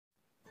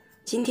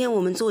今天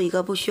我们做一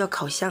个不需要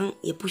烤箱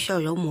也不需要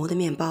揉模的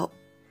面包，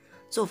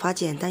做法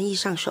简单易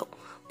上手，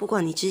不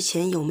管你之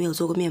前有没有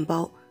做过面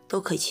包，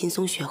都可以轻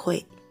松学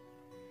会。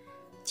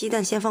鸡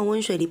蛋先放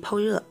温水里泡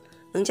热，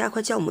能加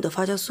快酵母的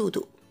发酵速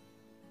度。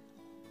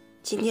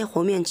今天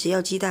和面只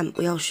要鸡蛋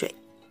不要水。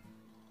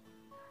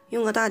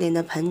用个大点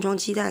的盆装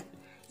鸡蛋，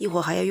一会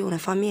儿还要用来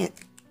发面。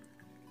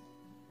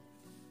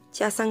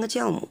加3个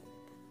酵母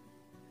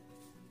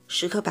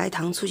，10克白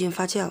糖促进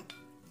发酵。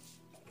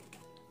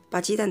把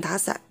鸡蛋打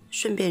散，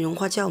顺便融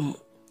化酵母，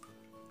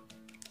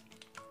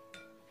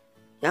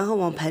然后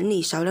往盆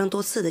里少量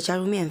多次的加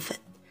入面粉，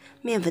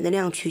面粉的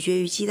量取决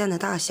于鸡蛋的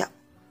大小，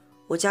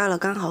我加了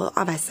刚好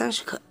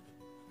230克。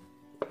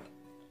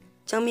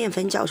将面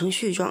粉搅成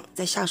絮状，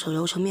再下手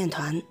揉成面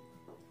团。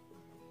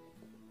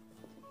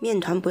面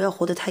团不要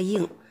和得太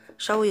硬，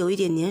稍微有一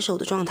点粘手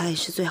的状态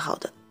是最好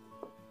的。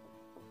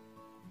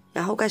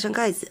然后盖上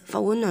盖子，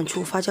放温暖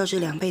处发酵至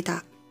2倍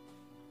大。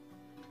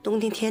冬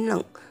天天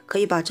冷，可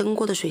以把蒸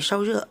锅的水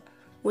烧热，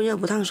温热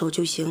不烫手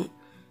就行，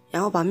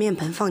然后把面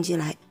盆放进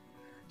来，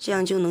这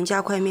样就能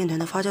加快面团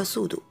的发酵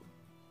速度。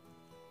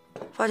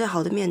发酵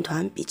好的面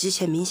团比之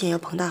前明显要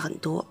膨大很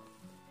多，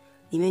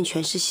里面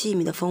全是细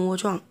密的蜂窝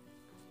状。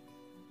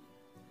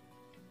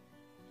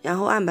然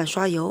后案板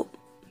刷油，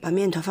把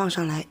面团放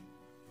上来，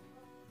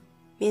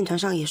面团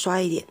上也刷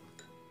一点，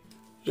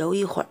揉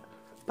一会儿，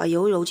把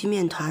油揉进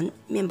面团，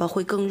面包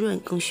会更润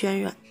更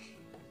暄软。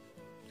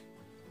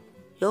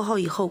揉好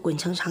以后滚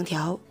成长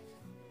条，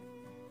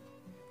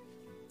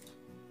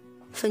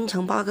分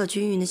成8个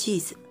均匀的剂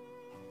子，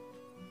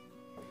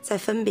再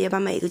分别把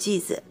每个剂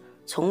子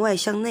从外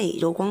向内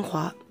揉光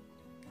滑，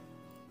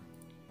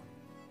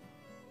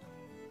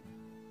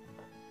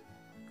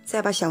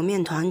再把小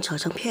面团扯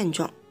成片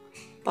状，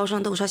包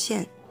上豆沙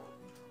馅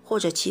或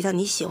者其他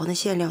你喜欢的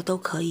馅料都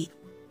可以，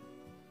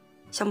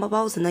像包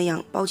包子那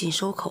样包紧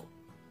收口。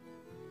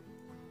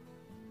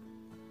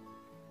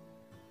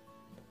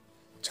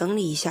整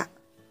理一下，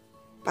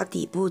把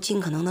底部尽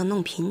可能的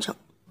弄平整。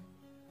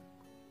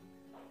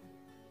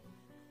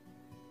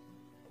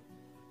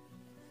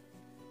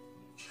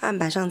案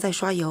板上再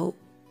刷油，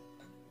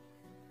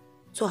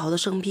做好的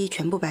生坯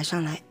全部摆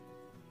上来，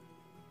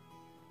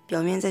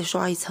表面再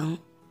刷一层。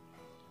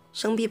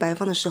生坯摆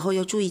放的时候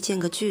要注意间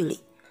隔距离，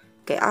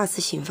给2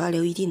次醒发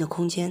留一定的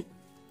空间。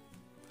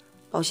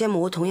保鲜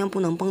膜同样不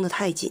能绷得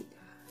太紧，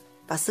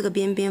把4个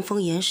边边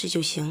封严实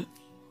就行。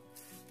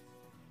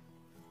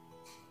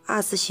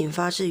2次醒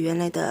发至原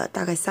来的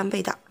大概3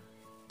倍大，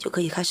就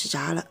可以开始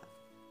炸了。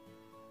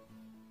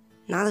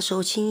拿的时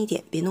候轻一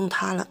点，别弄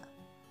塌了。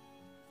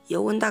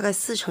油温大概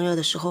4成热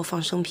的时候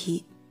放生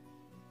坯，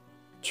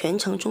全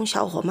程中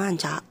小火慢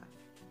炸。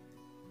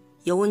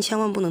油温千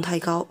万不能太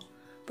高，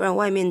不然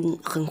外面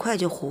很快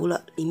就糊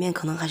了，里面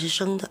可能还是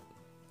生的。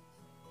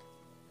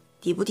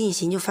底部定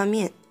型就翻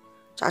面，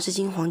炸至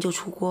金黄就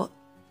出锅。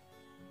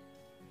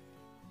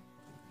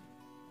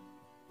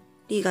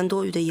沥干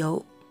多余的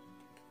油，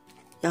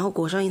然后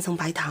裹上一层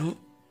白糖，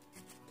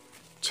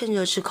趁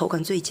热吃口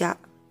感最佳，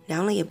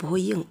凉了也不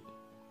会硬。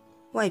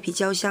外皮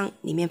焦香，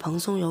里面蓬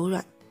松柔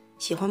软，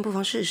喜欢不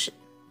妨试试。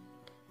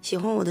喜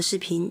欢我的视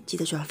频记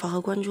得转发和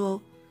关注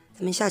哦，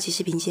咱们下期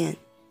视频见。